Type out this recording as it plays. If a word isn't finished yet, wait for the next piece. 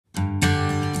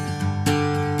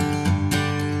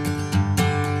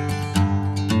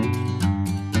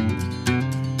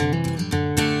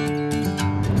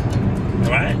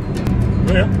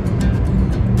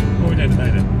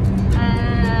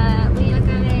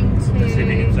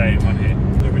updated one here.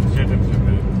 The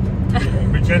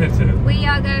regenerative. We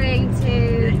are going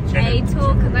to a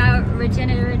talk about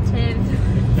regenerative.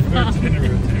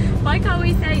 Regenerative. Why can't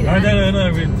we say that?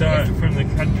 No, we're from the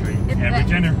country. Yeah,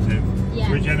 regenerative.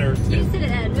 Yeah. Regenerative. You said it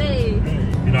then, woo.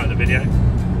 You like the video?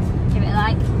 Give it a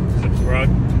like. Subscribe.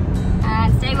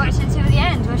 And stay watching until the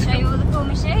end. We'll show you all the cool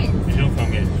machines. Is your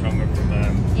phone getting stronger from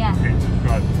hitting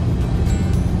subscribe?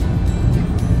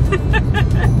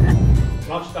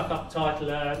 I've stuck up title,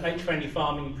 Nature-Friendly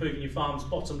Farming, Improving Your Farm's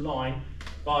Bottom Line,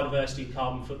 Biodiversity and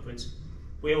Carbon Footprints.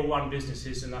 We all run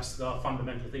businesses and that's the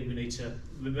fundamental thing we need to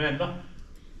remember.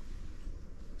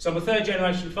 So I'm a third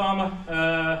generation farmer,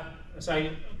 I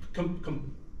say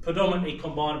predominantly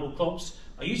combinable crops.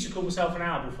 I used to call myself an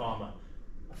arable farmer.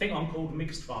 I think I'm called a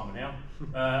mixed farmer now.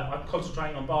 I'm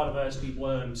concentrating on biodiversity,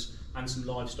 worms and some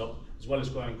livestock as well as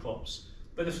growing crops.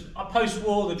 But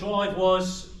post-war the drive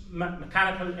was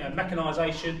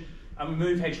mechanisation and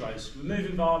remove hedgerows, remove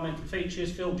environmental features,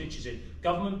 fill ditches in.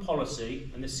 Government policy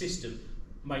and the system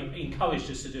encouraged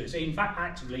us to do it. So in fact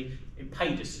actively it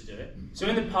paid us to do it. So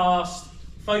in the past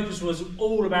focus was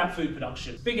all about food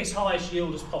production. Biggest, highest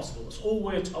yield as possible. That's all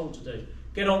we're told to do.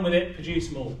 Get on with it, produce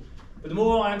more. But the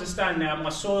more I understand now my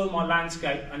soil, my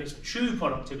landscape and its true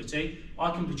productivity,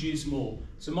 I can produce more.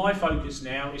 So my focus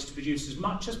now is to produce as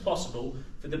much as possible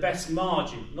for the best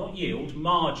margin, not yield,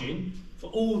 margin for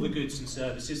all the goods and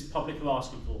services the public are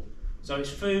asking for. So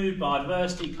it's food,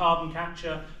 biodiversity, carbon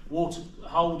capture, water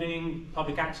holding,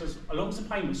 public access. As long as the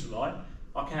payments are right,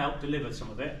 I can help deliver some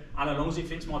of it, and as long as it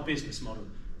fits my business model.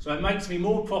 So it makes me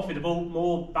more profitable,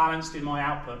 more balanced in my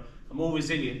output, and more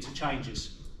resilient to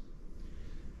changes.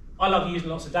 I love using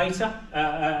lots of data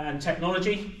and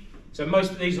technology. So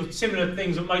most of these are similar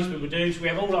things that most people do. So we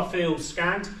have all our fields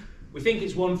scanned. We think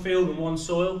it's one field and one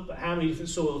soil, but how many different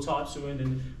soil types are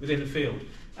within the field?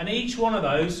 And each one of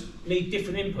those need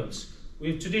different inputs.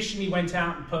 We've traditionally went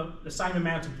out and put the same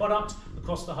amount of product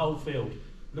across the whole field.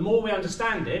 The more we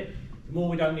understand it, the more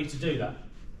we don't need to do that.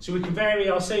 So we can vary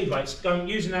our seed rates.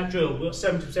 Using that drill, we've got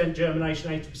 70%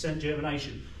 germination, 80%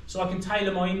 germination. So I can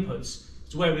tailor my inputs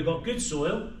to where we've got good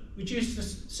soil, reduce the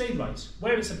seed rates.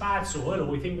 Where it's a bad soil, or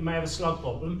we think we may have a slug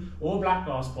problem, or a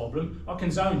blackgrass problem, I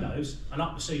can zone those and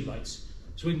up the seed rates.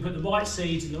 So we can put the right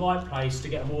seeds in the right place to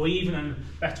get a more even and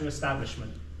better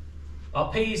establishment. Our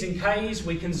P's and K's,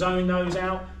 we can zone those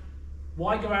out.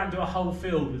 Why go out and do a whole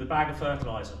field with a bag of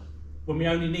fertiliser when we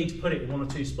only need to put it in 1 or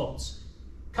 2 spots?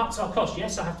 Cuts our cost.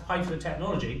 Yes, I have to pay for the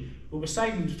technology, but we're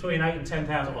saving between 8 and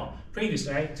 10,000. Well,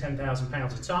 previously 8 and 10,000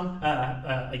 pounds a tonne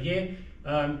a year.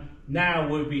 Now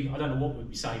we'll be, I don't know what we'll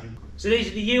be saving. So these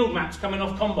are the yield maps coming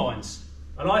off combines,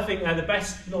 and I think they're the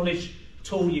best knowledge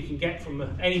tool you can get from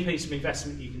any piece of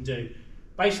investment you can do.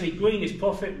 Basically, green is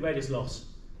profit, red is loss.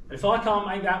 And if I can't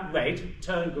make that red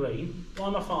turn green, why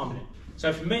am I farming it?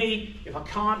 So for me, if I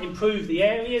can't improve the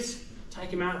areas,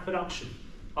 take them out of production.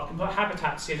 I can put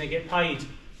habitats in and get paid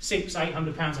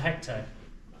 £600–800 a hectare.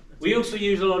 We also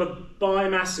use a lot of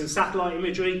biomass and satellite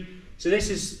imagery. So this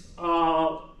is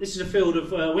a field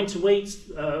of winter wheat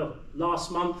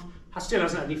last month. Still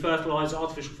hasn't had any fertiliser,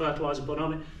 artificial fertiliser put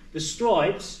on it. The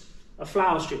stripes are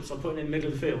flower strips I'm putting in the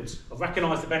middle of the fields. I've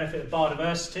recognised the benefit of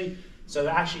biodiversity, so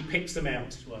that actually picks them out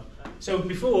as well. So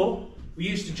before, we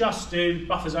used to just do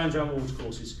buffer zones around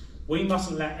watercourses. We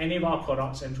mustn't let any of our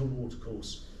products enter a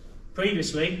watercourse.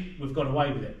 Previously, we've got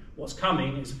away with it. What's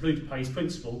coming is the polluter pays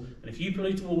principle, and if you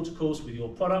pollute a watercourse with your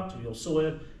product or your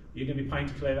soil, you're going to be paying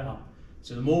to clear it up.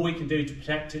 So the more we can do to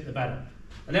protect it, the better.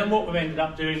 And then what we've ended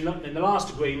up doing in the last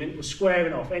agreement was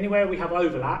squaring off. Anywhere we have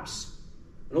overlaps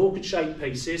and orchid-shaped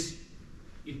pieces,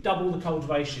 you double the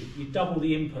cultivation, you double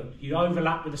the input, you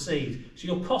overlap with the seed. So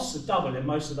your costs are double in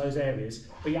most of those areas,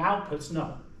 but your output's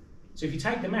not. So if you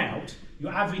take them out,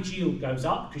 your average yield goes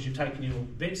up because you've taken your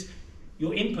bits,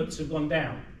 your inputs have gone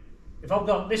down. If I've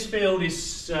got, this field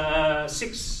is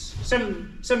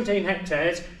 17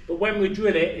 hectares, but when we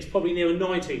drill it, it's probably near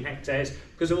 19 hectares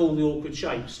because of all the awkward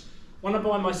shapes. When I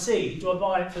buy my seed, do I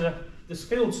buy it for the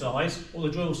field size or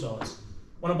the drill size?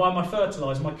 When I buy my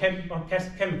fertiliser, my chemical,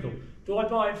 do I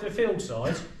buy it for the field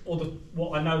size or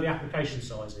what I know the application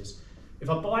size is?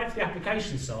 If I buy it for the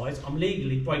application size, I'm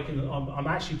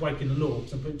actually breaking the law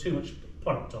because I'm putting too much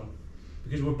product on,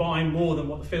 because we're buying more than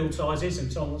what the field size is,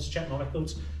 and someone wants to check my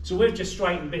records. So we've just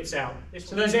straightened bits out.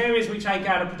 So those areas we take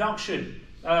out of production,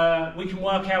 we can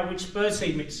work out which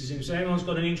birdseed mixes in. So anyone's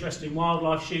got an interest in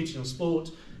wildlife, shooting or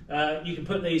sport, you can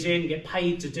put these in, get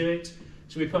paid to do it.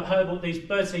 So we put these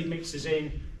birdseed mixes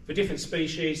in for different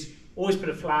species. Always put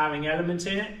a flowering element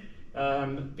in it,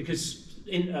 because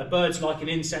birds like an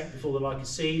insect before they like a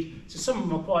seed. So some of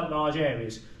them are quite large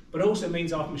areas. but it also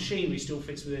means our machinery still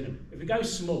fits within them. If it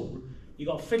goes small, you've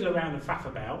got to fiddle around and faff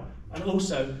about, and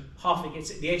also half it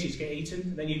gets, the edges get eaten,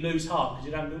 and then you lose half because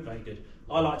you don't look very good.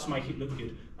 I like to make it look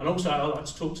good, and also I like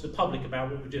to talk to the public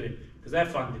about what we're doing, because they're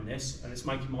funding this, and it's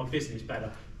making my business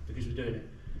better because we're doing it.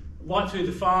 Right through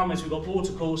the farm, as we've got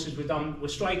water courses, we're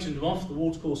straightened them off, the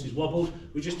water courses wobbled,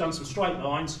 we've just done some straight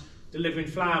lines, delivering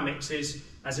flour mixes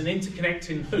as an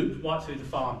interconnecting hoop right through the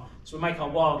farm. So we make our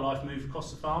wildlife move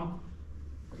across the farm.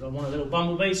 I want a little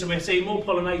bumblebee, so we're seeing more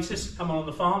pollinators come on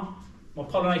the farm. My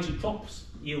pollinated crops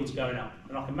yields going up,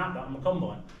 and I can map that on my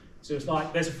combine. So it's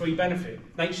like there's a free benefit.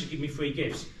 Nature give me free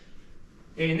gifts.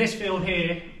 In this field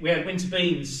here, we had winter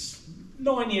beans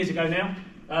 9 years ago now.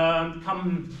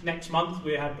 Come next month,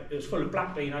 it was full of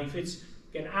black bean aphids,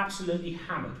 getting absolutely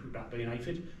hammered with black bean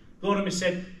aphid. Agronomist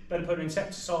said, better put an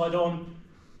insecticide on.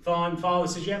 Fine. Father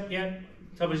says, yep.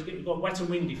 So it got wet and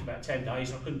windy for about 10 days,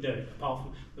 and I couldn't do it. Apart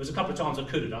from, there was a couple of times I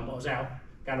could have done, but I was out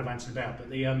gallivanting about. But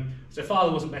so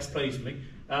father wasn't best pleased with me.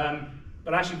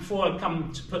 But actually, before I'd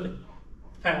come to put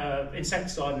the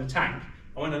insecticide in the tank,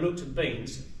 I went and looked at the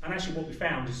beans, and actually what we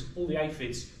found is all the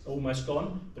aphids are almost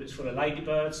gone, but it's full of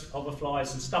ladybirds,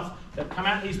 hoverflies and stuff that come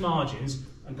out these margins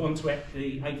and gone to eat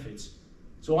the aphids.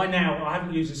 So I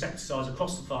haven't used insecticides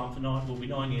across the farm for will be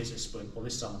 9 years this spring, or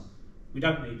this summer. We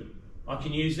don't need them. I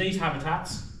can use these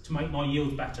habitats to make my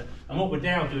yield better. And what we're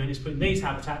now doing is putting these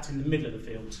habitats in the middle of the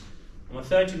fields. I'm a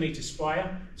 30-metre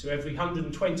sprayer, so every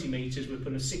 120 metres we're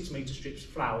putting 6-metre strips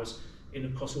of flowers in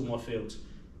across all my fields.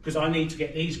 Because I need to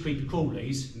get these creepy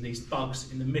crawlies and these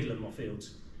bugs in the middle of my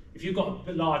fields. If you've got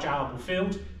a large arable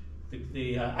field,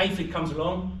 the aphid comes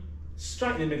along,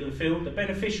 straight in the middle of the field. The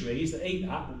beneficiaries that eat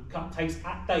that will take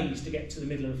days to get to the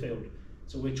middle of the field.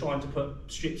 So we're trying to put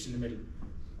strips in the middle.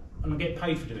 And I get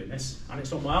paid for doing this, and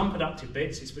it's not my unproductive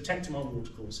bits, it's protecting my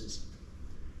water courses.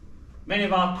 Many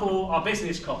of our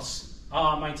business costs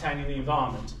are maintaining the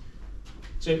environment.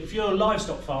 So if you're a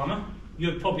livestock farmer,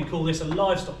 you'd probably call this a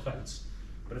livestock fence.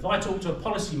 But if I talk to a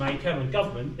policymaker and a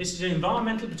government, this is an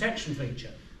environmental protection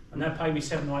feature, and they'll pay me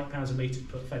 £7 or £8 a metre to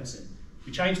put a fence in. If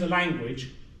we change the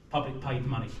language, public paid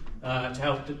money to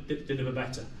help deliver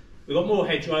better. We've got more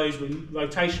hedgerows, we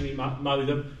rotationally mow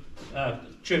them,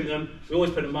 trim them, we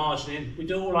always put a margin in. We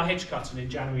do all our hedge cutting in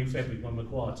January and February when we're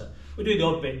quieter. We do the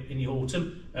odd bit in the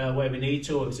autumn where we need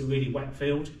to, or if it's a really wet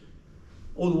field.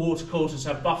 All the water courses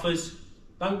have buffers.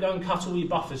 Don't go and cut all your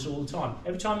buffers all the time.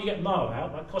 Every time you get a mower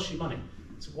out, that costs you money.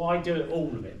 So why do it all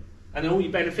of it? And then all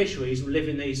your beneficiaries will live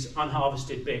in these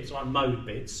unharvested bits, or unmowed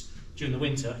bits, during the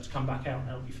winter to come back out and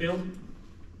help your field.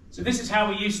 So this is how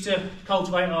we used to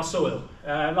cultivate our soil.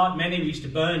 Like many, we used to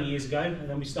burn years ago, and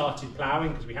then we started ploughing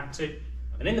because we had to.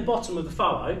 And in the bottom of the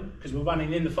furrow, because we're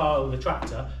running in the furrow with the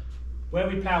tractor, where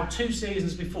we ploughed 2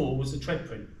 seasons before was the tread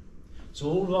print. So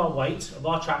all of our weight of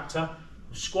our tractor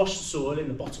squashed the soil in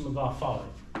the bottom of our furrow.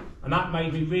 And that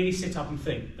made me really sit up and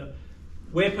think that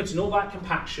we're putting all that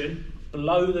compaction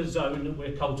below the zone that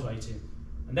we're cultivating.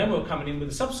 And then we're coming in with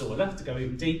a subsoiler to go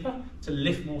even deeper to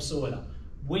lift more soil up.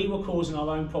 We were causing our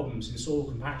own problems in soil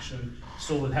compaction,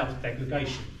 soil health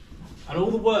degradation. And all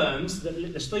the worms,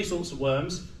 there's 3 sorts of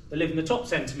worms that live in the top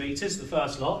centimetres, the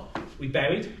first lot, we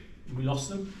buried and we lost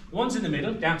them. The ones in the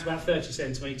middle, down to about 30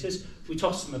 centimetres, we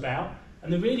tossed them about.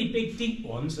 And the really big, deep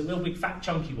ones, the real big, fat,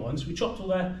 chunky ones, we chopped all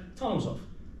their tunnels off.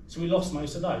 So we lost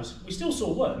most of those. We still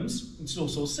saw worms, we still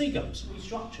saw seagulls. These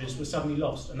structures were suddenly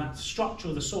lost, and that structure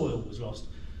of the soil was lost.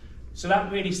 So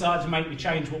that really started to make me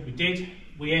change what we did.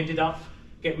 We ended up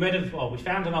getting rid of, we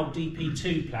found an old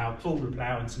DP2 plough, crawler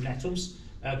plough, and some nettles.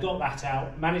 Got that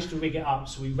out, managed to rig it up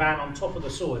so we ran on top of the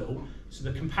soil, so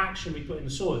the compaction we put in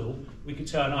the soil we could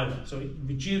turn over. So it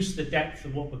reduced the depth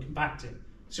of what we're compacting.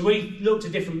 So we looked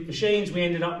at different machines, we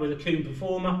ended up with a Kuhn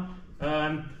Performer.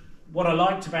 What I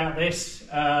liked about this,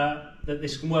 that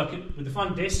this can work with the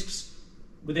front discs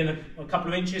within a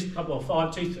couple of inches, 2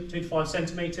 to 5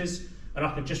 centimetres, and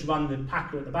I can just run the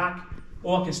packer at the back,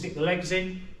 or I can stick the legs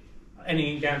in,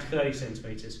 anything down to 30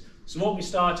 centimetres. So what we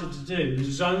started to do was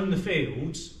zone the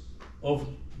fields of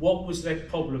what was the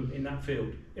problem in that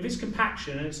field. If it's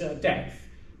compaction and it's at a depth,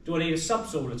 do I need a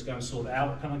subsoiler to go and sort it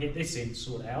out, or can I get this in to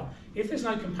sort it out? If there's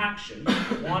no compaction,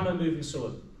 why am I moving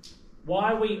soil?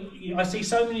 Why are I see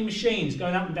so many machines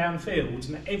going up and down fields,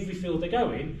 and every field they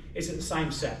go in is at the same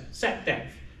set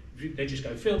depth. They just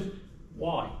go field.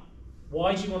 Why?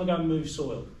 Why do you want to go and move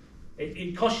soil?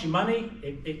 It costs you money,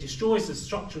 it destroys the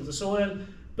structure of the soil,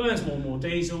 burns more and more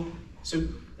diesel. So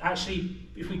actually,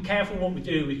 if we're careful what we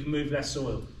do, we can move less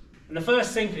soil. And the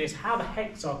first thinking is, how the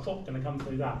heck's our crop going to come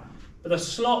through that? But the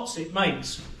slots it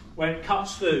makes, where it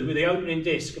cuts through with the opening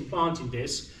disc and planting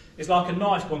disc, it's like a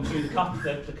knife gone through the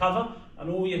cover, and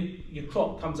all your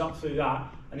crop comes up through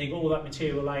that, and you've got all that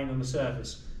material laying on the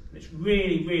surface. And it's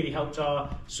really, really helped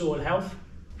our soil health.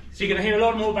 So you're going to hear a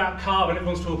lot more about carbon.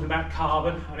 Everyone's talking about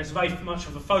carbon, and it's very much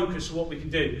of a focus of what we can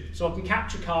do. So I can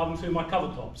capture carbon through my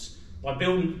cover crops by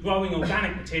growing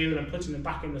organic material and putting them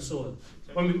back in the soil.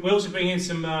 So we also bring in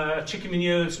some chicken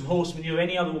manure, some horse manure,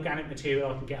 any other organic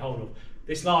material I can get hold of.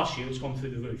 This last year it's gone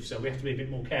through the roof, so we have to be a bit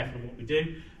more careful in what we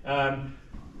do.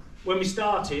 When we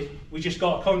started, we just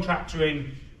got a contractor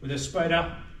in with a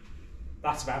spreader.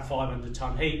 That's about 500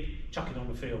 tonne heap, chuck it on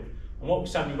the field. And what we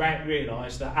suddenly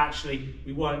realised that actually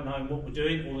we weren't knowing what we're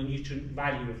doing or the nutrient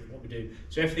value of what we do.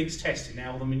 So everything's tested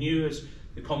now, all the manures,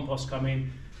 the compost come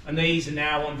in, and these are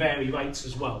now on vary rates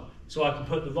as well. So I can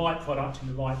put the right product in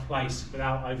the right place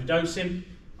without overdosing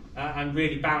and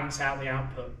really balance out the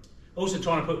output. Also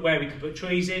trying to put where we can put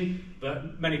trees in,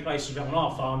 but many places on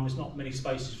our farm there's not many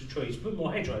spaces for trees. Put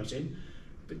more hedgerows in,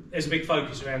 but there's a big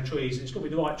focus around trees, and it's got to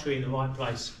be the right tree in the right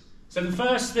place. So the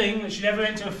first thing that should ever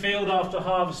enter a field after a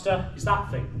harvester is that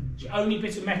thing. It's the only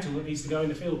bit of metal that needs to go in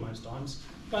the field most times.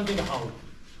 Go and dig a hole.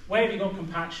 Where have you got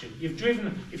compaction? You've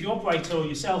driven, if your operator or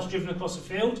yourself's driven across a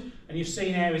field and you've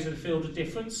seen areas of the field of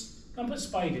difference, go and put a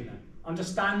spade in there.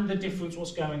 Understand the difference,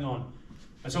 what's going on.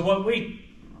 And so what we,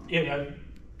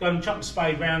 go and chuck the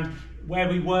spade round where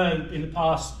we were in the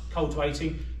past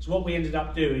cultivating. So what we ended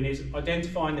up doing is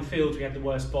identifying the fields we had the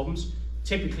worst problems,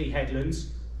 typically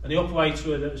headlands, and the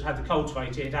operator that had the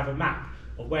cultivator would have a map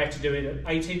of where to do it at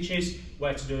 8 inches,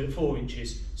 where to do it at 4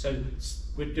 inches. So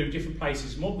we'd do different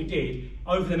places. And what we did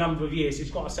over the number of years is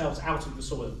got ourselves out of the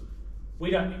soil.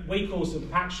 We cause the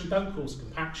compaction, don't cause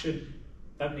compaction,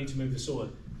 don't need to move the soil.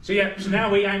 So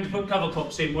now we aim to put cover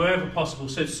crops in wherever possible.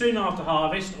 So soon after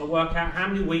harvest, I work out how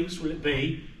many weeks will it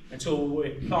be until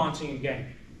we're planting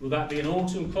again. Will that be an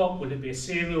autumn crop? Will it be a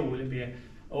cereal? Will it be an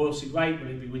oilseed rape? Will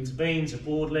it be winter beans, a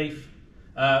broadleaf?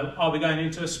 Are we going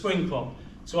into a spring crop?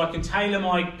 So I can tailor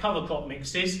my cover crop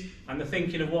mixes and the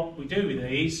thinking of what we do with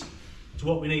these to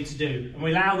what we need to do. And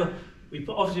we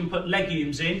often put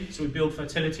legumes in, so we build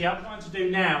fertility up. What I'm trying to do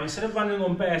now, instead of running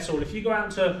on bare soil, if you go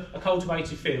out to a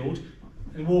cultivated field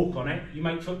and walk on it, you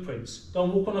make footprints. Go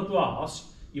and walk on the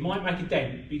grass, you might make a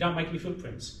dent, but you don't make any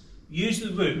footprints. Use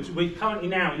the roots. We're currently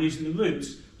now using the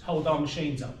roots to hold our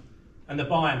machines up and the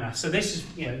biomass. So this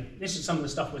is some of the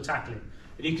stuff we're tackling.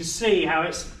 And you can see how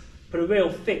it's put a real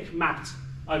thick mat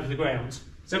over the ground.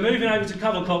 So moving over to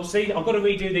cover crops, see, I've got to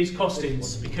redo these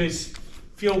costings because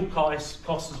fuel cost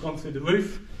has gone through the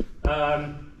roof.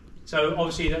 So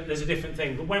obviously there's a different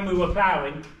thing. But when we were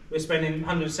ploughing, we were spending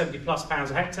 £170+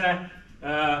 a hectare.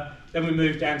 Then we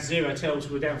moved down to zero tills,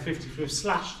 we were down 50, so we've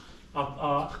slashed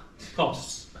our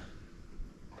costs.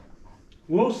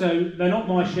 They're not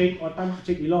my sheep, I don't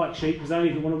particularly like sheep because they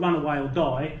either want to run away or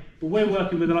die, but we're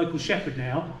working with a local shepherd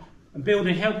now and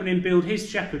helping him build his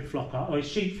shepherd flock up, or his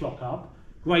sheep flock up,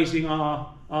 grazing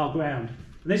our ground.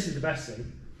 And this is the best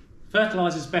thing.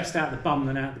 Fertiliser's best out of the bum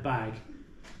than out of the bag.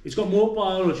 It's got more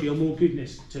biology or more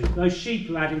goodness to it. Those sheep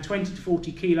are adding 20 to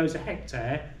 40 kilos a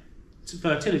hectare to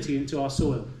fertility into our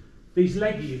soil. These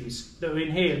legumes that are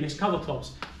in here and this cover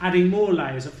crops adding more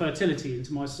layers of fertility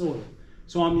into my soil.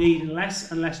 So I'm needing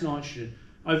less and less nitrogen.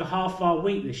 Over half of our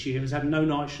wheat this year has had no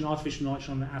nitrogen, artificial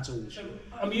nitrogen on it at all. So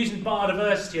I'm using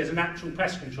biodiversity as a natural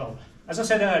pest control. As I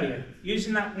said earlier,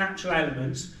 using that natural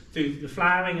elements through the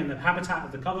flowering and the habitat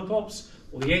of the cover crops,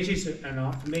 or the edges,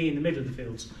 and for me in the middle of the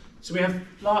fields. So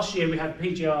last year we had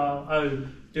PGRO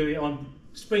do it on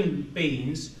spring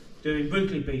beans, doing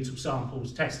brooklyn beetle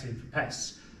samples, testing for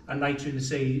pests, and later in the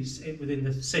seeds, within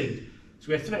the seed. So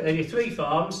we have three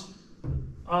farms.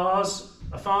 Ours,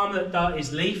 a farm that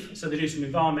is leaf, so they do some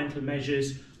environmental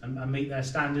measures and meet their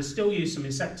standards, still use some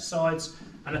insecticides,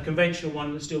 and a conventional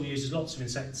one that still uses lots of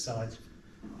insecticides.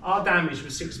 Our damage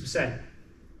was 6%.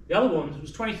 The other one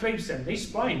was 23%. He's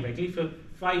spraying regularly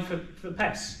for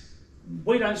pests.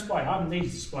 We don't spray, I haven't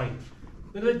needed to spray.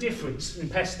 Look at the difference in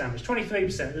pest damage,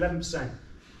 23%, 11%.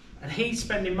 And he's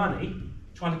spending money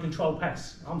trying to control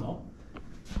pests. I'm not.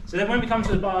 So then when we come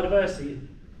to the biodiversity,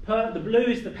 the blue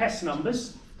is the pest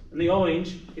numbers, and the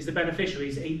orange is the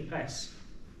beneficiaries that eat the pests.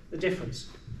 The difference.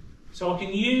 So I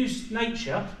can use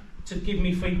nature to give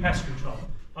me free pest control.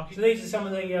 So these are some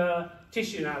of the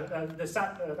tissue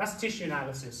that's tissue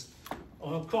analysis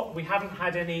of a crop we haven't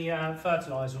had any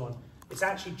fertiliser on. It's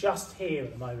actually just here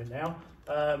at the moment now,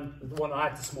 the one I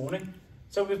had this morning.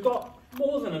 So we've got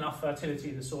more than enough fertility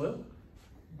in the soil.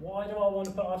 Why do I want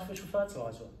to put artificial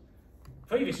fertiliser on?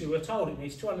 Previously we were told it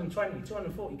needs 220,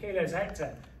 240 kilos a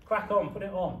hectare. Crack on, put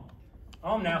it on.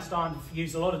 I'm now starting to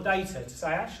use a lot of data to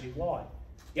say actually why.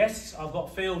 Yes, I've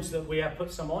got fields that we have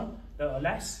put some on that are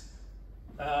less,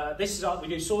 This is we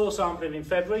do soil sampling in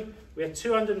February. We had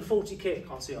 240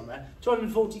 can't see on there,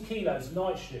 240 kilos of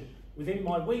nitrogen within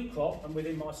my wheat crop and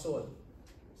within my soil.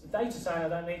 So the data saying I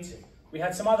don't need to. We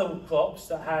had some other crops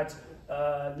that had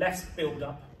less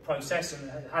build-up process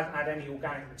and hadn't had any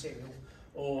organic material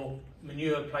or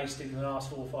manure placed in the last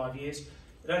 4 or 5 years.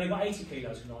 It only got 80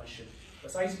 kilos of nitrogen.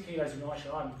 That's 80 kilos of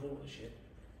nitrogen I haven't bought this year.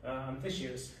 This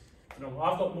year is phenomenal.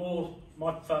 I've got more,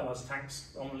 my fertiliser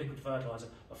tanks on liquid fertiliser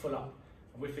are full up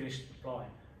and we're finished applying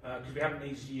because we haven't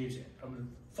needed to use it.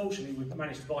 Fortunately, we've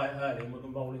managed to buy it early and we're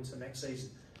going to roll into the next season.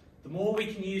 The more we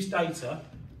can use data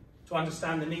to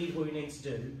understand the need, what we need to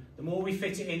do, the more we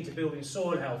fit it into building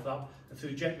soil health up and through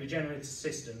regenerative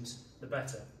systems, the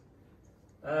better.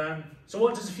 So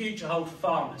what does the future hold for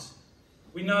farmers?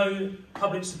 We know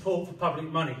public support for public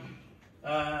money.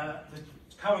 The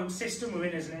current system we're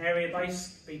in is an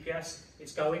area-based BPS.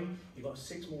 It's going. You've got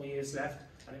 6 more years left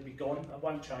and it'll be gone. That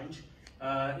won't change.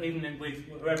 Even with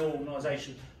whoever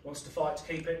organisation wants to fight to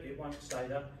keep it, it won't stay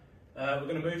there. We're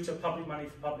going to move to a public money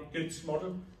for public goods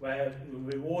model where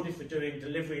we're rewarded for doing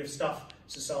delivery of stuff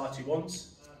society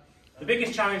wants. The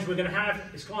biggest challenge we're going to have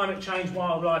is climate change,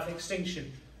 wildlife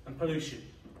extinction and pollution.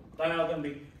 They are going to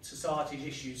be society's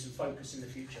issues and focus in the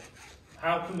future.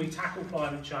 How can we tackle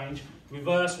climate change,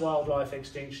 reverse wildlife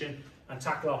extinction and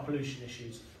tackle our pollution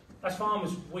issues? As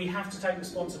farmers, we have to take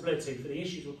responsibility for the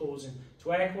issues we're causing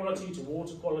to air quality, to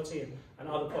water quality and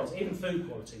other products, even food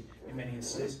quality in many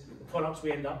instances, the products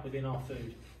we end up with in our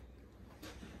food.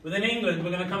 Within England,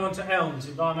 we're going to come on to ELMS,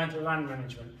 Environmental Land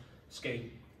Management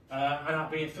Scheme. And that'll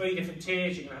be in 3 different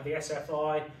tiers. You can have the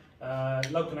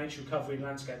SFI, Local Nature Recovery and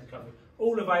Landscape Recovery,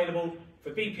 all available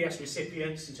for BPS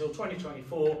recipients until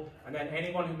 2024, and then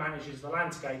anyone who manages the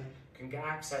landscape can get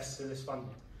access to this funding.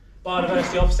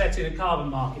 Biodiversity offsetting and carbon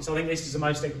markets. I think this is the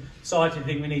most exciting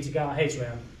thing we need to get our heads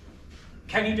around.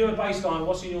 Can you do a baseline of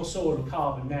what's in your soil of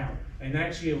carbon now, in the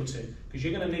next year or two? Because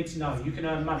you're going to need to know. You can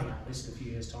earn money out of this in a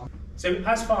few years' time. So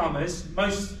as farmers,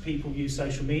 most people use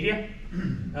social media.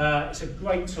 It's a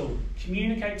great tool.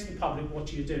 Communicate to the public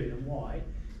what you're doing and why,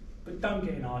 but don't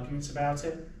get in arguments about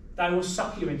it. They will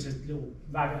suck you into little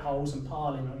rabbit holes and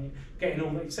piling on you. Getting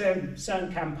all the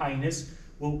certain campaigners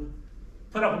will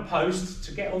put up a post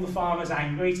to get all the farmers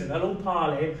angry, so they'll all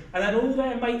pile in, and then all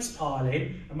their mates pile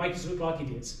in and make us look like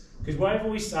idiots. Because whatever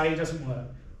we say doesn't work.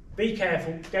 Be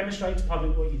careful, demonstrate to the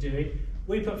public what you're doing.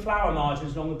 We put flower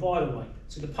margins along the bridleway,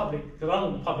 so the public, because I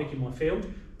don't want the public in my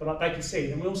field, but they can see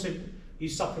it. And we also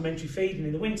use supplementary feeding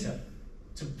in the winter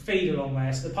to feed along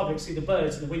there, so the public see the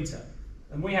birds in the winter.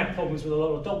 And we had problems with a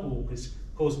lot of dog walkers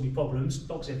causing me problems,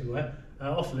 dogs everywhere,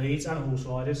 off leads and horse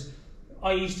riders.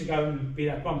 I used to go and be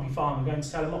that grumpy farmer, go and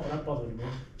tell them off, I don't bother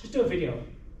anymore. Just do a video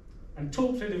and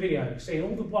talk through the video, seeing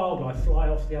all the wildlife fly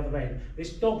off the other end.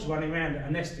 This dog's running around at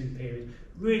a nesting period,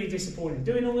 really disappointing.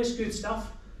 Doing all this good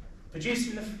stuff,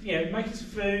 producing the, making some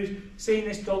food, seeing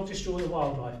this dog destroy the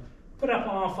wildlife. Put it up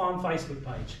on our farm Facebook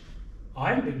page. I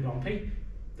haven't been grumpy.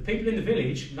 The people in the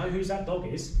village know who that dog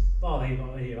is, bar they got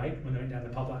an earache when they went down the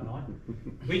pub that night.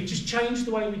 We just changed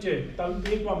the way we do it. Don't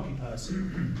be a grumpy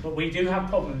person. But we do have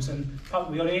problems and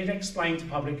we've got to explain to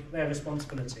the public their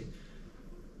responsibility.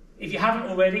 If you haven't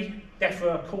already,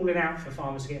 DEFRA are calling out for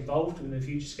farmers to get involved in the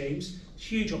future schemes. It's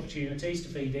huge opportunities to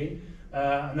feed in,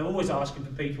 and they're always asking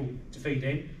for people to feed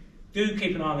in. Do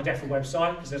keep an eye on the DEFRA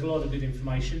website because there's a lot of good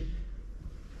information.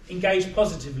 Engage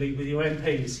positively with your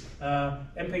MPs.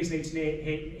 MPs need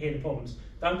to hear the problems.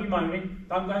 Don't be moaning.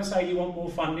 Don't go and say you want more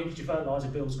funding because your fertiliser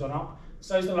bill's gone up.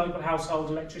 So's the local household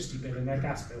electricity bill and their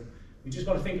gas bill. We've just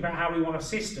got to think about how we want a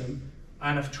system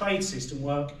and a trade system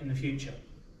work in the future.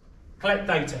 Collect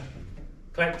data.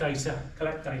 Collect data.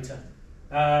 Collect data.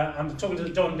 I'm talking to the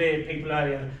John Deere people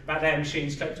earlier about their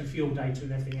machines collecting fuel data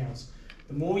and everything else.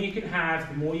 The more you can have,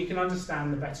 the more you can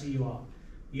understand, the better you are.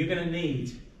 You're going to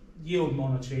need yield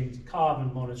monitoring,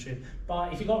 carbon monitoring.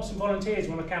 But if you've got some volunteers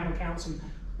who want to come and count some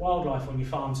wildlife on your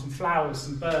farm, some flowers,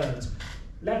 some birds,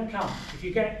 let them come. If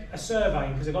you get a survey,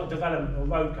 because they've got development or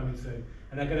road coming through,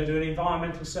 and they're going to do an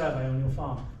environmental survey on your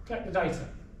farm, collect the data.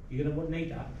 You're going to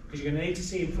need that, because you're going to need to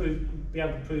see be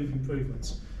able to prove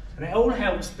improvements. And it all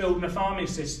helps building a farming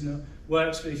system that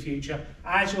works for the future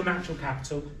as your natural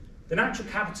capital. The natural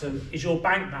capital is your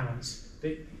bank balance.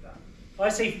 I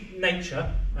see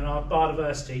nature and our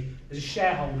biodiversity as a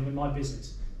shareholder in my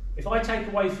business. If I take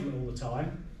away from it all the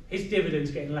time, his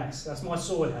dividend's getting less. That's my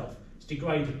soil health. It's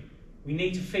degrading. We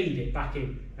need to feed it back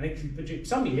in. And it can produce,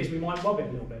 some years we might rob it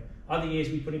a little bit. Other years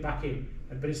we put it back in.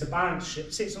 But it's a balance sheet,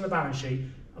 it sits on the balance sheet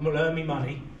and will earn me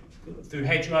money through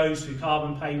hedgerows, through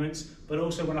carbon payments, but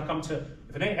also when I come to,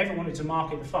 if I ever wanted to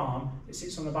market the farm, it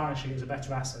sits on the balance sheet as a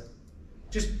better asset.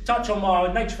 just touch on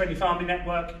our nature-friendly farming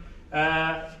network.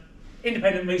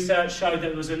 Independent research showed that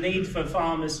there was a need for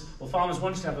farmers, or farmers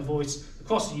wanted to have a voice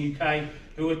across the UK,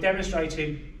 who were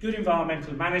demonstrating good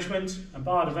environmental management and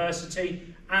biodiversity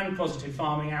and positive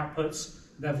farming outputs.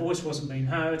 Their voice wasn't being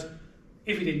heard.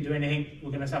 If we didn't do anything,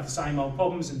 we're going to have the same old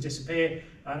problems and disappear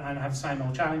and have the same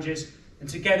old challenges. And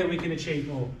together we can achieve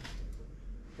more.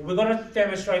 But we've got to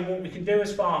demonstrate what we can do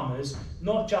as farmers,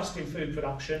 not just in food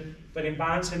production, but in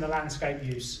balancing the landscape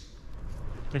use.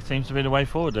 This seems to be the way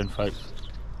forward then, folks.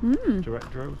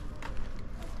 Direct drills.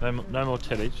 No more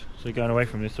tillage, so you're going away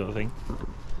from this sort of thing.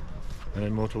 And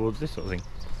then more towards this sort of thing,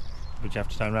 which you have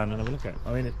to turn around and have a look at.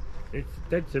 I mean, it's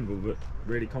dead simple, but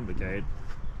really complicated.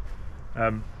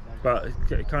 But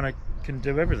it kind of can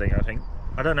do everything, I think.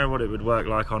 I don't know what it would work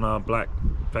like on our black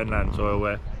fenland soil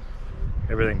where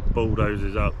everything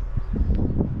bulldozes up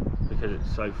because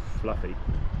it's so fluffy.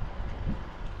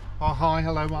 Oh, hi,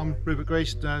 hello, I'm Rupert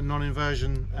Greedt,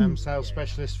 non-inversion sales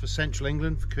specialist for Central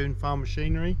England for Kuhn Farm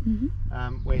Machinery.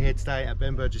 We're here today at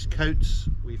Ben Burgess Coates.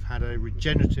 We've had a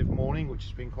regenerative morning, which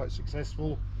has been quite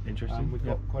successful. Interesting. We've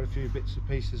got quite a few bits and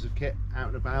pieces of kit out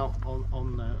and about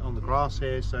on the grass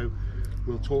here, so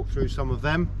we'll talk through some of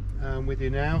them with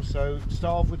you now. So to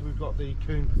start off with, we've got the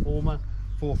Kuhn Performer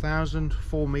 4000,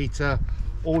 4 metre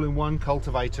all-in-one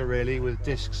cultivator, really, with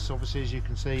discs, obviously, as you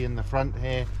can see in the front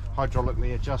here,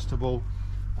 hydraulically adjustable.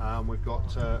 We've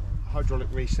got hydraulic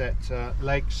reset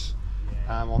legs.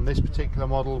 On this particular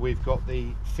model, we've got the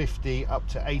 50 up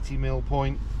to 80 mil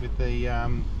point with the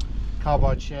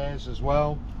carbide shares as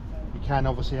well. You can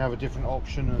obviously have a different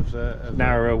option of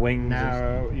narrower wings,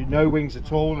 no wings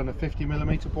at all, and a 50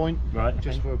 millimeter point, right?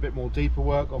 Just for a bit more deeper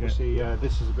work. Obviously,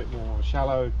 this is a bit more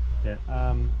shallow.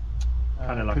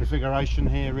 Kind of like configuration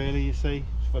here, really. You see,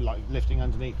 for like lifting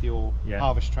underneath your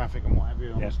harvest traffic and what have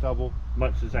you on the stubble.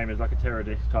 Much the same as like a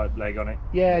Terradisc type leg on it.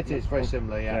 Yeah, it is very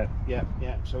similar. Yeah.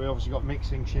 So we obviously got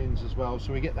mixing shins as well,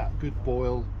 so we get that good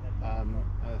boil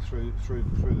through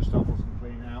the stubbles and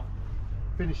clean out.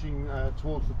 Finishing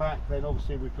towards the back, then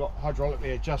obviously we've got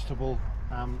hydraulically adjustable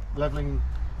leveling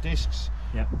discs.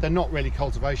 They're not really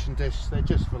cultivation discs; they're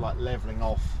just for like leveling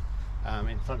off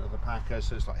in front of the packer,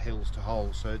 so it's like hills to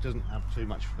holes, so it doesn't have too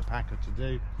much for the packer to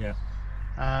do.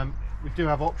 We do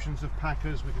have options of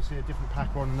packers. We can see a different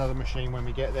packer on another machine when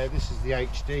we get there. This is the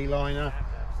HD liner,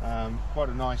 quite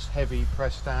a nice heavy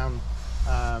press down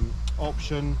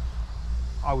option.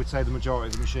 I would say the majority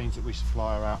of the machines that we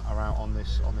supply are out on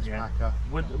this packer.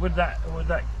 Would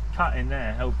that cut in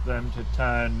there help them to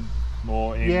turn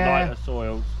more in lighter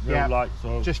soils, light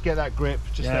soils? Just get that grip,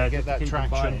 get that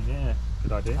traction.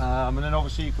 Good idea. And then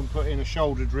obviously you can put in a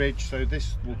shouldered ridge, so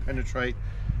this will penetrate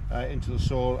into the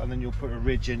soil, and then you'll put a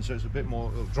ridge in, so it's a bit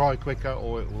more, it'll dry quicker,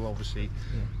 or it will obviously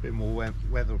a bit more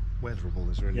weatherable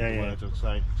is really the word I'd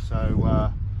say.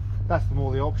 So that's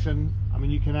more the option. I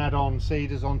mean, you can add on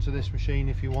seeders onto this machine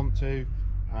if you want to.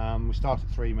 We start at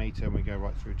 3 metre and we go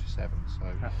right through to 7. So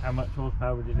how much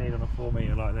horsepower would you need on a 4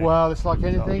 metre like this? Well, it's like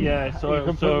anything.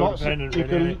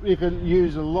 You can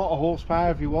use a lot of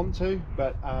horsepower if you want to,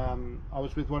 but I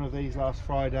was with one of these last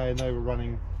Friday and they were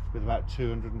running with about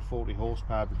 240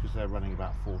 horsepower because they're running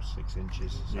about 4 to 6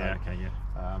 inches. So,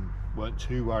 weren't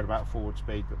too worried about forward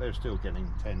speed, but they were still getting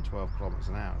 10, 12 kilometres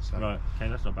an hour. So. Right, okay,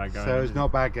 that's not bad going. So it's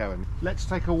not bad going. Let's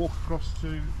take a walk across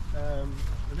to the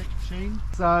next machine.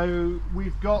 So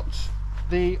we've got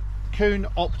the Kuhn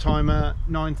Optimer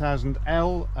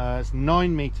 9000L. It's a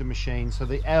 9 metre machine, so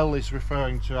the L is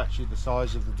referring to actually the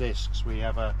size of the discs. We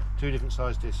have two different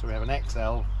size discs. So we have an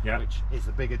XL, which is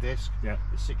the bigger disc.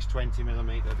 It's 620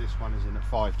 millimetre. This one is in at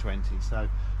 520, so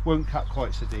won't cut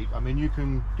quite so deep. I mean, you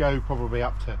can go probably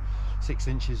up to 6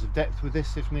 inches of depth with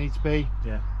this if needs be.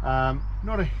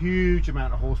 Not a huge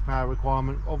amount of horsepower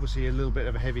requirement. Obviously a little bit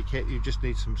of a heavy kit. You just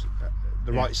need some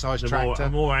the right size tractor.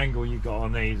 The more angle you've got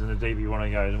on these and the deeper you want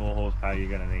to go, the more horsepower you're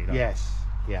going to need. Yes,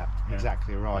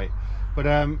 exactly right. But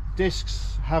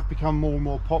discs have become more and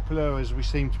more popular as we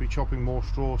seem to be chopping more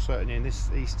straw, certainly in this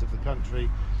east of the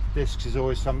country. Discs is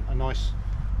always a nice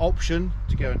option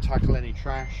to go and tackle any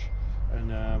trash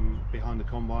and behind the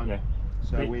combine.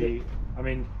 So I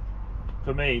mean,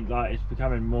 for me, like, it's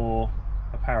becoming more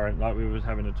apparent, like we was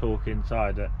having a talk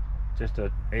inside, that just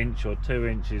an inch or 2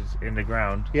 inches in the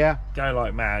ground, go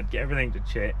like mad, get everything to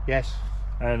chip,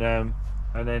 and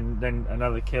then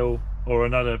another kill or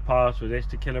another pass with this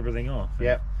to kill everything off.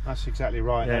 That's exactly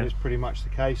right. That is pretty much the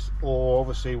case. Or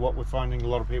obviously what we're finding a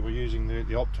lot of people using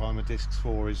the Optimer discs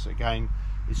for is, again,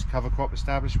 is cover crop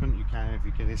establishment. You can, if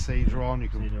you get a seeder on, you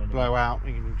can blow out,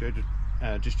 you can go to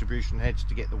distribution heads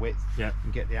to get the width Yeah.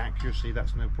 and get the accuracy.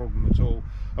 That's no problem at all.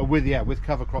 With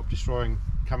cover crop destroying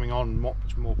coming on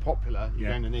much more popular, you're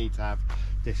going to need to have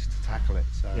discs to tackle it.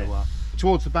 So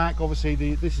towards the back, obviously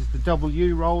this is the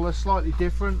W roller, slightly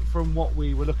different from what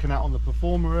we were looking at on the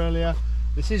Performer earlier.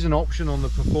 This is an option on the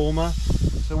Performer.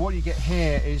 So what you get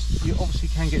here is you obviously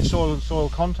can get soil and soil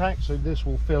contact, so this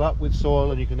will fill up with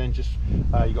soil, and you can then just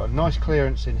you've got a nice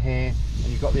clearance in here, and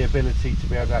you've got the ability to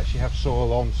be able to actually have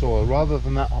soil on soil rather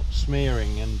than that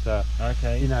smearing and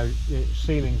you know,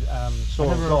 sealing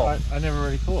soil off. I never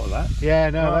really thought of that. Yeah,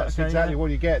 no, that's exactly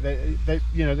what you get.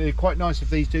 You know, they're quite nice if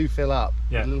these do fill up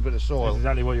with a little bit of soil. That's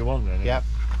exactly what you want then. Yep.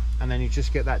 And then you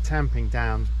just get that tamping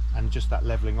down and just that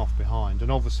levelling off behind.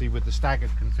 And obviously with the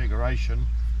staggered configuration,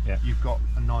 you've got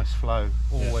a nice flow,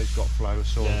 always got flow of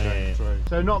soil going through.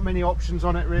 So not many options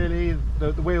on it really.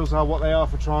 The wheels are what they are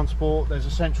for transport. There's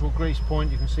a central grease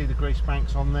point, you can see the grease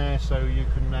banks on there, so you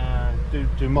can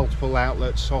do multiple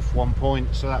outlets off one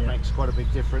point, so that makes quite a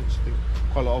big difference. I think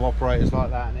quite a lot of operators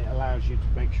like that, and it allows you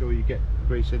to make sure you get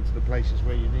grease into the places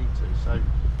where you need to.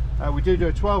 So we do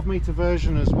a 12-metre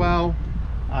version as well.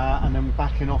 And then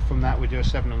backing off from that, we do a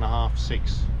 7.5,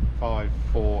 6, 5,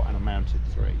 4 and a mounted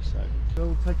 3. So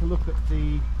we'll take a look at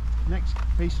the next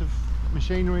piece of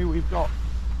machinery we've got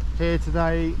here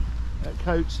today at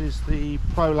Coates is the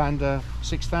Prolander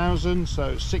 6000,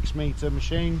 so 6-metre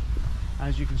machine.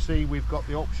 As you can see, we've got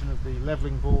the option of the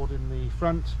levelling board in the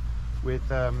front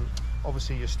with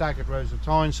obviously your staggered rows of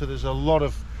tines, so there's a lot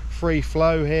of free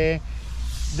flow here.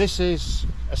 This is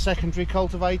a secondary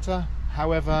cultivator.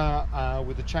 However,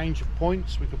 with the change of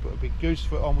points, we could put a big goose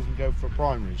foot on, we can go for a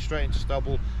primary, straight into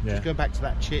stubble. Just going back to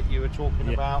that chit you were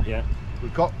talking about.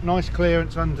 We've got nice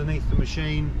clearance underneath the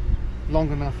machine,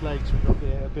 long enough legs, we've got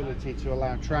the ability to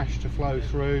allow trash to flow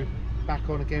through. Back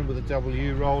on again with a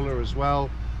W roller as well.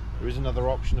 There is another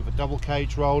option of a double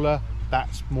cage roller.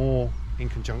 That's more in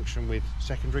conjunction with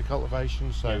secondary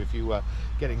cultivation, so if you were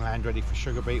getting land ready for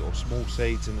sugar beet or small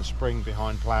seeds in the spring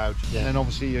behind plough, and then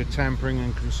obviously you're tampering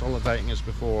and consolidating as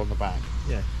before on the back.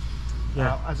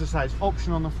 As I say, it's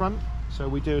option on the front, so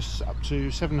we do up to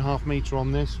 7.5 metre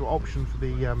on this, or option for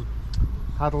the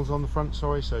paddles on the front,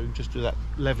 sorry, so just do that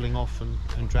levelling off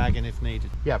and dragging if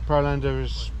needed. Prolander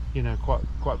is, you know,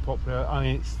 quite popular. I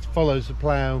mean, it follows the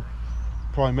plough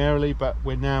primarily, but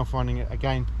we're now finding it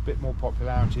again a bit more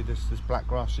popularity. This black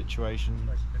grass situation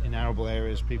in arable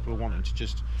areas, people are wanting to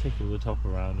just tickle the top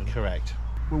around. Correct.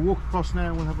 We'll walk across now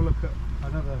and we'll have a look at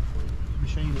another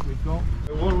machine that we've got.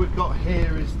 So what we've got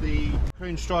here is the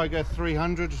Kuhn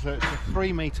 300, so it's a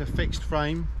 3-metre fixed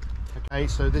frame. Okay,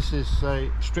 so this is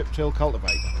a strip till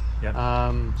cultivator.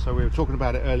 So we were talking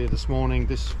about it earlier this morning.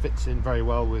 This fits in very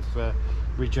well with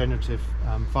regenerative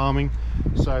farming.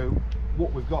 So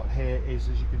what we've got here is,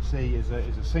 as you can see, is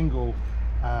a single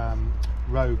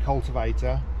row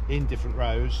cultivator in different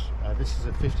rows. This is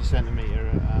at 50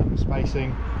 centimetre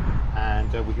spacing,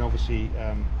 and we can obviously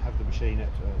have the machine at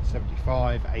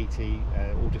 75, 80,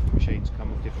 all different machines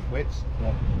come with different widths.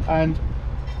 And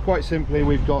quite simply,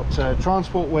 we've got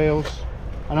transport wheels,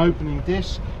 an opening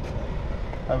disc,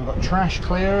 we've got trash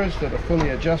clearers that are fully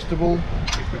adjustable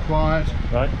if required.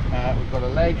 We've got a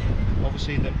leg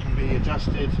obviously that can be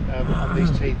adjusted on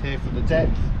these teeth here for the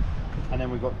depth, and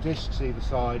then we've got discs either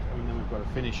side, and then we've got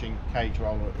a finishing cage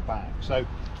roller at the back. So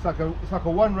it's like a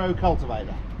one-row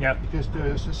cultivator. Just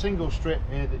there's a single strip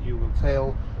here that you will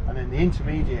till, and then the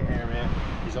intermediate area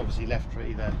is obviously left for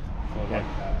either for like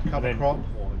a cover crop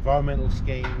or environmental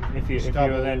scheme. If you're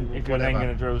then going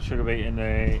to drill sugar beet in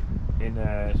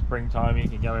the springtime, you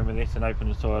can go in with this and open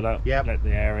the soil up, let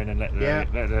the air in and let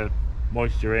the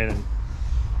moisture in, and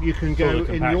you can go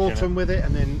in the autumn with it,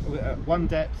 and then at one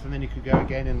depth, and then you could go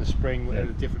again in the spring at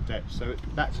a different depth. So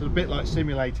that's a bit like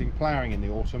simulating ploughing in the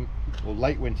autumn or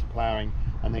late winter ploughing,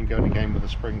 and then going again with a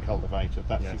spring cultivator.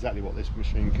 That's exactly what this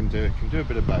machine can do. It can do a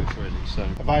bit of both really. So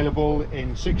available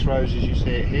in 6 rows as you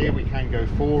see it here. We can go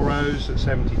 4 rows at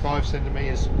 75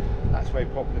 centimetres. That's very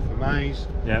popular for maize.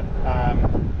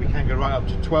 We can go right up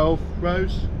to 12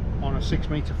 rows on a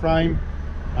 6-metre frame.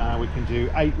 We can do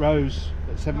 8 rows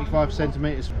at 75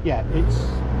 centimetres.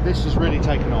 This has really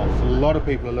taken off. A lot of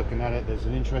people are looking at it. There's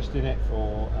an interest in it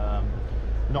for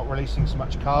not releasing so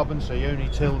much carbon, so you only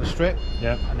till the strip,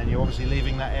 and then you're obviously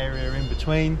leaving that area in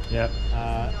between.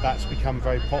 That's become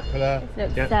very popular.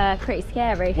 It looks pretty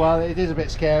scary. Well, it is a bit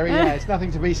scary. It's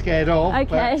nothing to be scared of.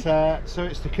 But so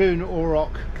it's the Kuhn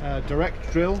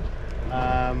direct drill.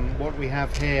 What we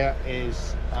have here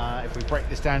is, if we break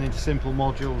this down into simple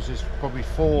modules, is probably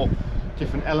 4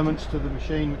 different elements to the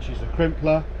machine, which is a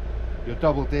crimpler, your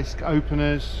double disc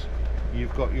openers,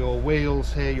 You've got your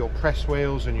wheels here, your press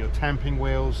wheels and your tamping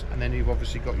wheels, and then you've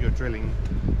obviously got your drilling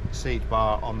seed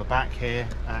bar on the back here.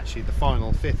 Actually the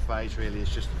final 5th phase really is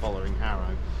just the following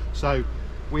harrow. So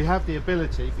we have the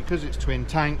ability, because it's twin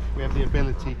tank, we have the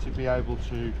ability to be able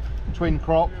to twin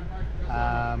crop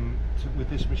with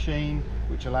this machine,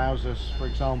 which allows us, for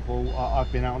example,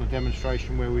 I've been out on a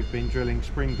demonstration where we've been drilling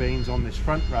spring beans on this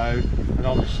front row, and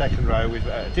on the second row we've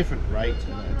at a different rate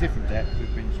and at a different depth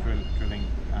we've been drilling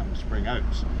spring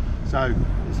oats. So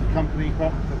it's a company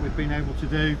crop that we've been able to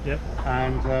do,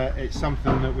 and it's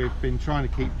something that we've been trying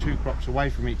to keep 2 crops away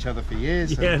from each other for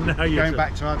years. Going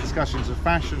back to our discussions of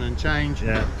fashion and change,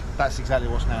 that's exactly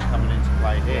what's now coming into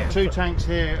play here. 2 tanks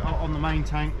here on the main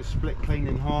tank is split clean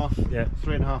in half,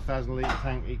 3,500 litre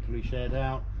tank equally shared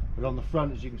out. But on the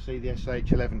front, as you can see, the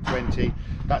SH1120,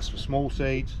 that's for small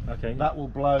seeds. That will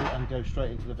blow and go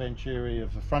straight into the venturi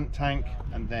of the front tank,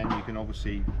 and then you can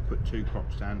obviously put 2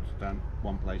 crops down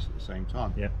one place at the same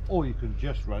time. Or you can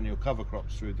just run your cover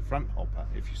crops through the front hopper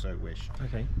if you so wish. You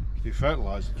can do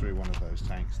fertiliser through one of those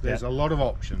tanks. There's a lot of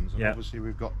options, and obviously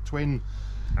we've got twin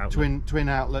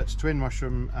outlets, twin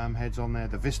mushroom heads on there.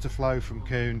 The VistaFlow from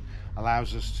Kuhn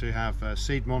allows us to have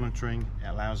seed monitoring. It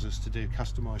allows us to do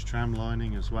customised tram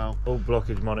lining as well. All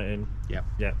blockage monitoring.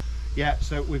 Yeah,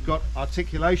 so we've got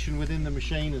articulation within the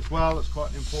machine as well. It's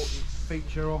quite an important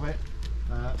feature of it.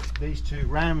 These 2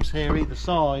 rams here either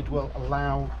side will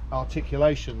allow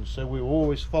articulation, so we're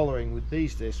always following with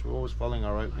these discs, we're always following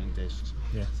our opening discs.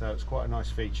 So it's quite a nice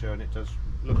feature, and it does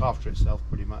look after itself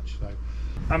pretty much. So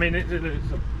I mean, it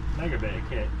looks a mega bit of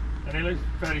kit, and it looks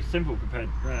fairly simple compared.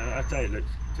 I'd say it looks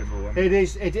simple. It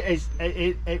is.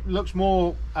 It looks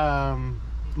more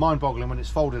mind-boggling when it's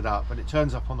folded up, and it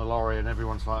turns up on the lorry, and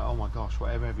everyone's like, "Oh my gosh,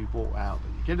 whatever have you brought out?"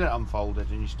 But you get it unfolded,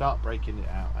 and you start breaking it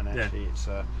out, and actually,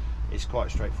 it's quite a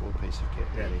straightforward piece of kit,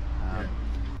 really.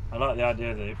 I like the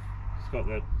idea that it's got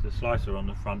the slicer on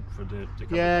the front for the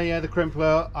the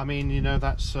crimpler. I mean, you know,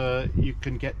 that's you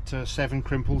can get 7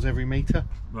 crimples every metre.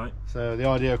 So the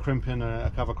idea of crimping a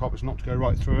cover crop is not to go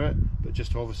right through it, but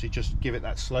just to obviously just give it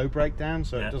that slow breakdown,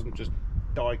 so it doesn't just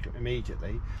die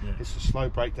immediately. It's a slow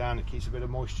breakdown. It keeps a bit of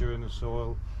moisture in the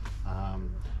soil,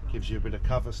 gives you a bit of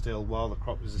cover still while the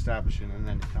crop is establishing, and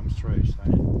then it comes through.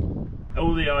 So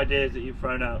all the ideas that you've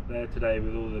thrown out there today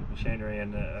with all the machinery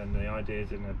and the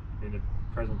ideas in the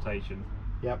presentation,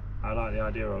 I like the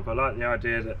idea of. I like the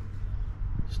idea that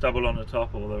stubble on the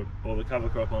top or the cover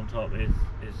crop on top is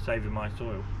saving my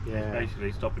soil. It's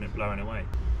basically stopping it blowing away.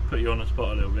 Put you on the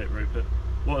spot a little bit, Rupert.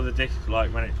 What are the discs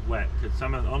like when it's wet? Because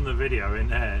on the video in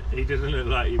there, he doesn't look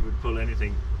like he would pull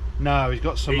anything. No, he's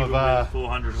got some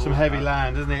some heavy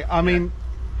land, doesn't he? I mean,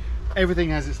 everything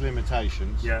has its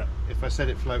limitations. If I said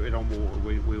it floated on water,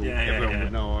 everyone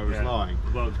would know I was lying.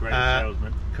 The world's greatest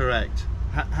salesman. Correct.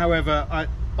 However,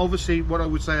 obviously, what I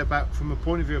would say about from a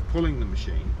point of view of pulling the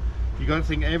machine, you got to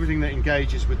think everything that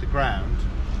engages with the ground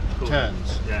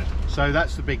turns. So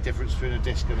that's the big difference between a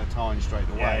disc and a tine straight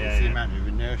away. It's the amount of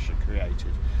inertia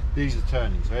created. These are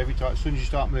turning, so every time, as soon as you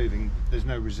start moving, there's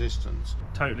no resistance.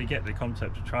 Totally get the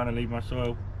concept of trying to leave my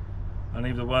soil and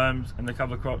leave the worms and the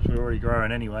cover crops were already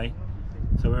growing anyway.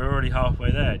 So we're already halfway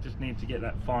there. Just need to get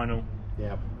that final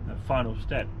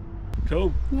step.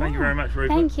 Cool. Thank you very much,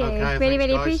 Rupert. Thank you.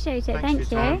 Really appreciate it.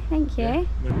 Thank you. Thank you.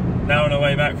 Now on our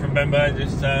way back from Ben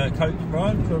Burgess Coates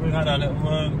ride, so we've had our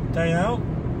little day out.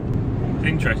 It's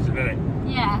interesting, isn't it?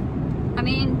 Yeah. I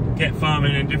mean, get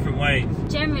farming in different ways.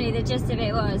 Generally, the gist of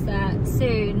it was that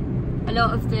soon a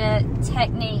lot of the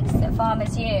techniques that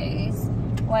farmers use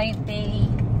won't be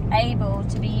able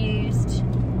to be used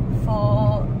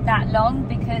for that long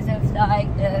because of like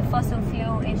the fossil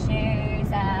fuel issues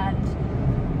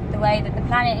and the way that the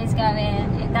planet is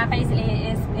going. That basically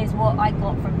is what I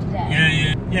got from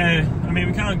today. Yeah. I mean,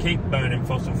 we can't keep burning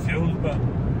fossil fuels, but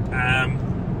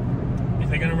if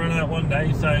they're going to run out one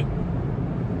day, so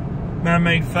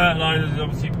man-made fertiliser is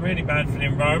obviously really bad for the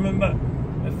environment, but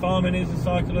farming is a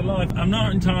cycle of life. I'm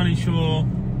not entirely sure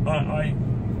I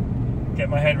get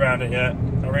my head around it yet.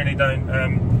 I really don't.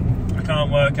 I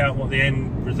can't work out what the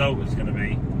end result is going to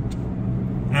be,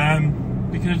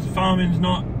 because farming's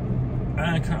not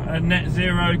a net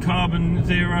zero, carbon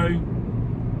zero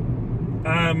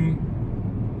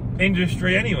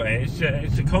industry anyway.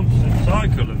 It's a constant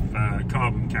cycle of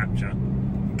carbon capture,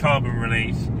 carbon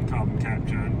release, and carbon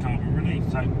capture and carbon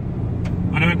release. So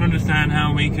I don't understand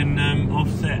how we can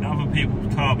offset other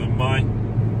people's carbon by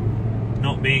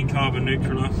not being carbon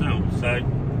neutral ourselves. So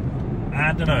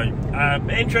I don't know.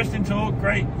 Interesting talk,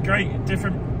 great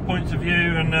different points of view,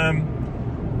 and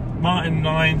Martin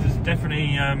Lyons has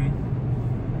definitely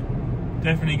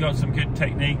definitely got some good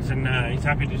techniques, and he's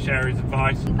happy to share his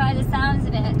advice. By the sounds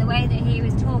of it, the way that he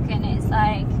was talking, it's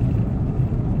like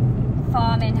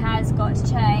farming has got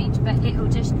to change, but it will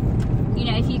just, you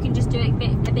know, if you can just do it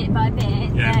bit by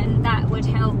bit, then that would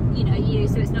help, you know, you,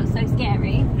 so it's not so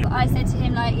scary. But I said to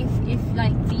him, like, if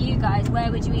like for you guys,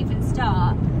 where would you even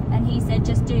start? And he said,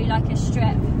 just do like a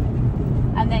strip,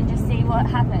 and then just see what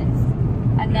happens.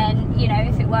 And then, you know,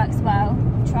 if it works well,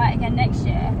 try it again next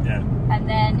year. Yeah. And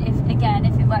then if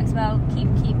it works well, keep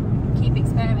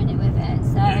experimenting with it.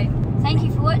 So thank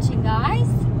you for watching, guys.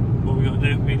 What we got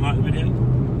to do, if we like the video,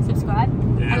 subscribe.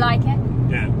 I like it.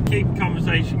 Yeah. Keep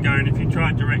conversation going. If you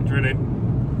try direct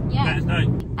drilling, let us know.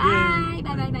 Bye.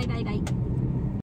 Bye.